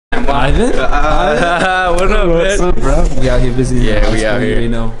Ivan? What up, man? What's up, bro? We out here busy. Yeah, we out here. You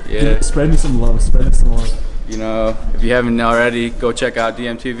know. Yeah. Spread me some love. Spread me some love. You know, if you haven't already, go check out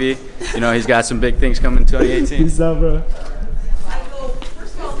DMTV. You know, he's got some big things coming in 2018. Peace out, bro.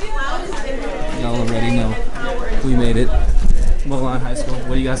 Y'all already know. We made it. Milan High School.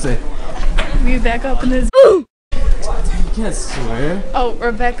 What do you guys say? We back up in this. You can't swear. Oh,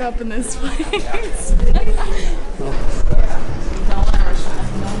 we're back up in this place.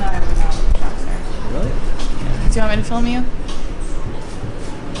 Really? Do you want me to film you?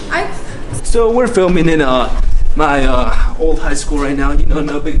 So we're filming in my old high school right now. You know,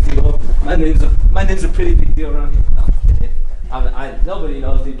 no big deal. My name's a pretty big deal around here. No, nobody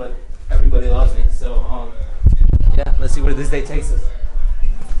knows me, but everybody loves me. So yeah, let's see where this day takes us.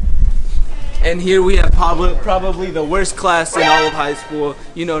 And here we have probably the worst class in all of high school.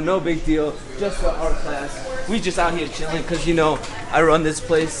 You know, no big deal. Just our class. We just out here chilling because, you know, I run this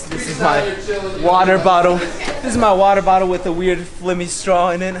place. This is my water bottle. This is my water bottle with a weird flimmy straw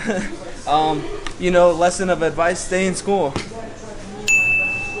in it. You know, lesson of advice, stay in school.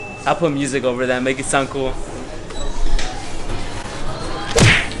 I'll put music over that, make it sound cool.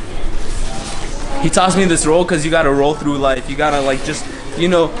 He tossed me this roll because you gotta roll through life. You gotta like just, you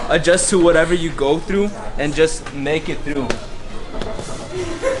know, adjust to whatever you go through and just make it through.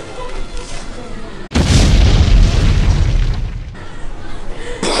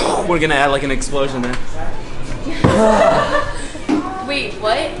 We're gonna add like an explosion there. Wait,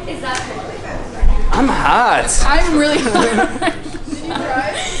 what is that? I'm hot. I'm really hot. Did you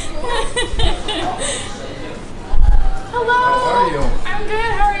try? Hello. How are you? I'm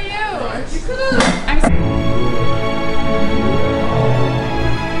good. How are you? You could have.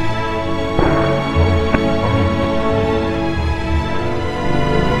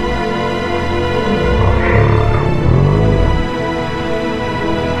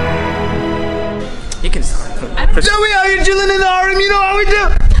 You can start. So we out here chilling in the RM, you know how we do.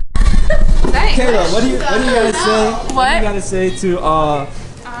 Nice. Kayla, what do you gotta say? What do you What? gotta say to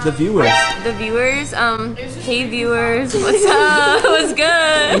the viewers? The viewers, hey viewers, what's up? What's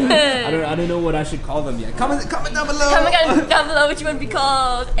good? I don't know what I should call them yet. Comment down below. Comment down below what you want to be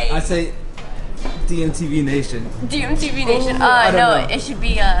called. Hey. I say DMTV Nation. DMTV Nation. I don't No, know. it should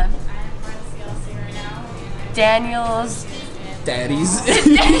be Daniel's. Daddies. What?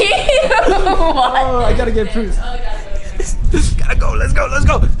 Oh, I gotta get Bruce. Gotta go. Let's go. Let's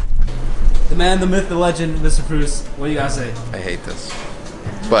go. The man, the myth, the legend, Mr. Bruce. What do you gotta say? I hate this.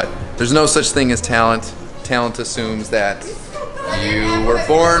 But there's no such thing as talent. Talent assumes that you were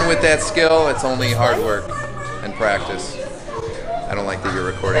born with that skill. It's only hard work and practice. I don't like that you're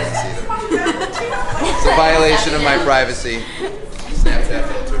recording this either. It's a violation of my privacy. Snapchat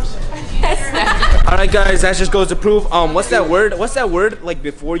filters. All right, guys. That just goes to prove. What's that word? What's that word? Like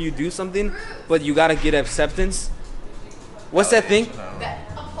before you do something, but you gotta get acceptance. What's that thing?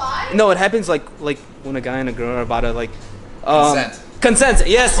 No, it happens like when a guy and a girl are about to like. Consent. Consent.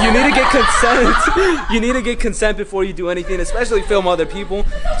 Yes, you need to get consent. You need to get consent before you do anything, especially film other people.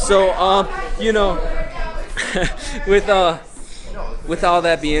 So, you know, with all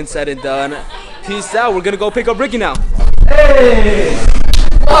that being said and done, peace out. We're gonna go pick up Ricky now. Hey!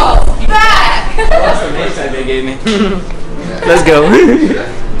 Whoa, back! That's the name tag they gave me. Let's go.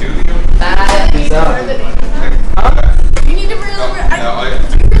 Peace out. You need to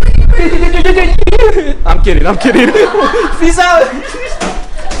I'm kidding. Peace out.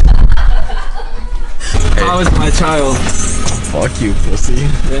 How is my child? Fuck you, pussy.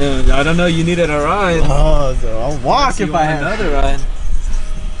 Yeah, I don't know. You needed a ride. Oh, so I'll walk if I have. Another ride.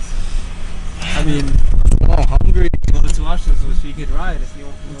 I mean, I'm hungry. one of two options was you could ride if you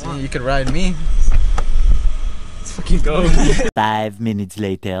want. You could ride me. Let's fucking go. 5 minutes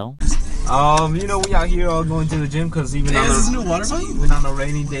later. You know, we out here all going to the gym because even on a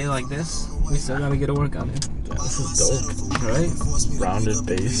rainy day like this, we still gotta get a workout in. Yeah, this is dope. Right? Rounded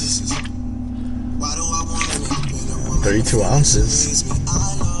base. 32 ounces.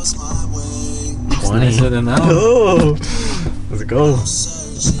 20. Nicer than that. Oh, let's go.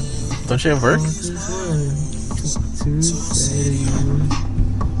 Don't you have work?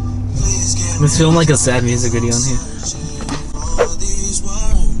 Let's film like a sad music video on here.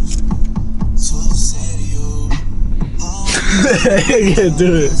 I can't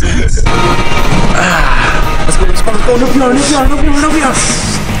do it. Let's go. No PR.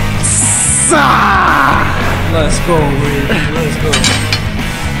 Let's go, Wade. Let's go.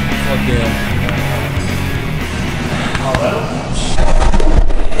 Fuck yeah.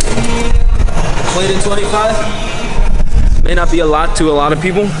 Played in 25. May not be a lot to a lot of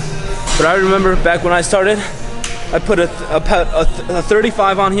people, but I remember back when I started, I put a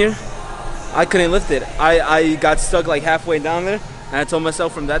 35 on here. I couldn't lift it. I got stuck like halfway down there, and I told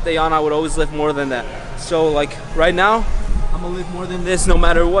myself from that day on I would always lift more than that. So like right now, I'm gonna lift more than this no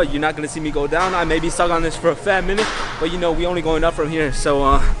matter what. You're not gonna see me go down. I may be stuck on this for a fat minute, but you know, we only going up from here.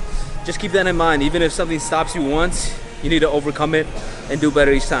 So just keep that in mind. Even if something stops you once, you need to overcome it and do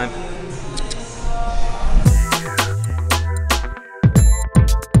better each time.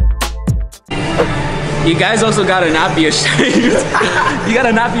 You guys also gotta not be ashamed. You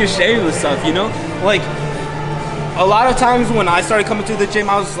gotta not be ashamed of stuff, you know? Like, a lot of times when I started coming to the gym,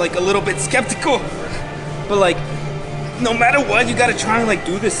 I was like a little bit skeptical. But like, no matter what, you gotta try and like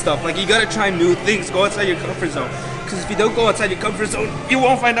do this stuff. Like, you gotta try new things, go outside your comfort zone. Because if you don't go outside your comfort zone, you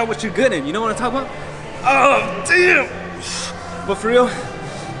won't find out what you're good in. You know what I'm talking about? Oh, damn. But for real,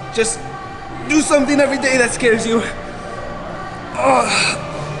 just do something every day that scares you. Oh.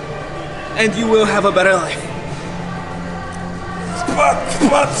 And you will have a better life. Spot,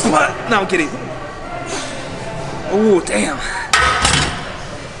 spot, spot. No, I'm kidding. Oh, damn.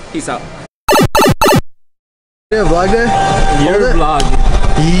 Peace out. Yeah, vlog day? Your vlog.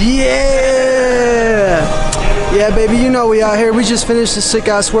 Yeah! Yeah, baby, you know we out here. We just finished a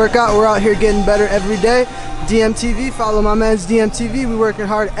sick-ass workout. We're out here getting better every day. DMTV, follow my man's DMTV. We working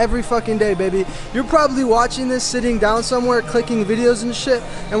hard every fucking day, baby. You're probably watching this sitting down somewhere, clicking videos and shit,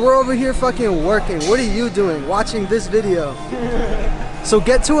 and we're over here fucking working. What are you doing? Watching this video. So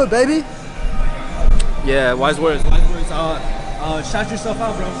get to it, baby. Yeah, wise words, wise words. Shout yourself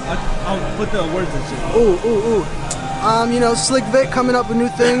out, bro. I'll put the words in shit. Ooh, ooh, ooh. You know, Slick Vic coming up with new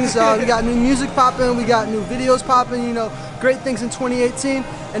things. We got new music popping. We got new videos popping. You know, great things in 2018.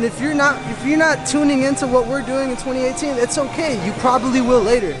 And if you're not tuning into what we're doing in 2018, it's okay. You probably will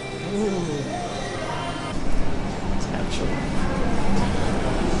later.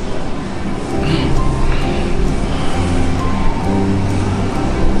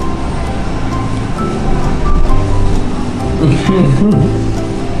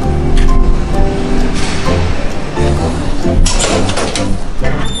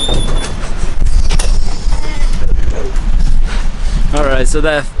 Alright, so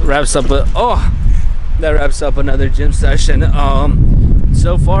that wraps up another gym session.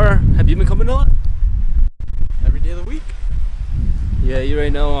 So far, have you been coming a lot? Every day of the week. Yeah, you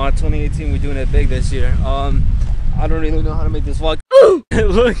already know, 2018 we're doing it big this year. I don't really know how to make this vlog.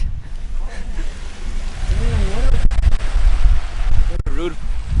 Look.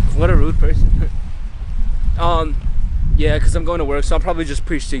 What a rude person. Yeah, because I'm going to work, so I'll probably just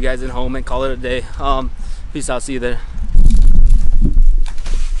preach to you guys at home and call it a day. Peace out, see you there.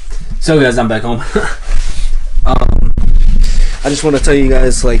 So guys, I'm back home. I just want to tell you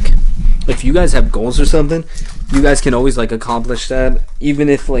guys, like, if you guys have goals or something, you guys can always like accomplish that. Even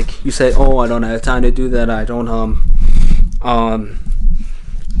if like you say, oh, I don't have time to do that, I don't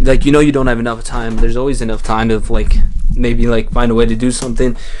like, you know, you don't have enough time, there's always enough time to like maybe like find a way to do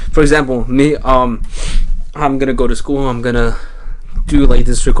something. For example, me, I'm gonna go to school, I'm gonna do like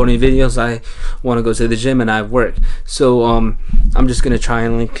this recording videos, I want to go to the gym, and I have work. So I'm just gonna try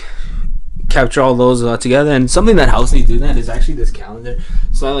and like capture all those together. And something that helps me do that is actually this calendar.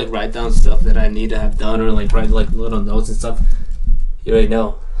 So I like write down stuff that I need to have done, or like write like little notes and stuff. You already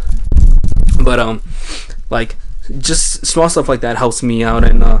know. But like just small stuff like that helps me out,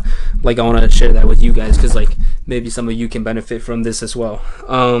 and like I want to share that with you guys, because like maybe some of you can benefit from this as well.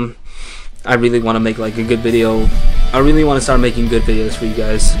 I really want to make like a good video. I really want to start making good videos for you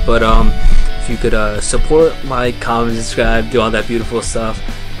guys. But if you could support, like, comment, subscribe, do all that beautiful stuff.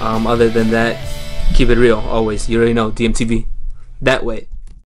 Other than that, keep it real always. You already know, DMTV, that way.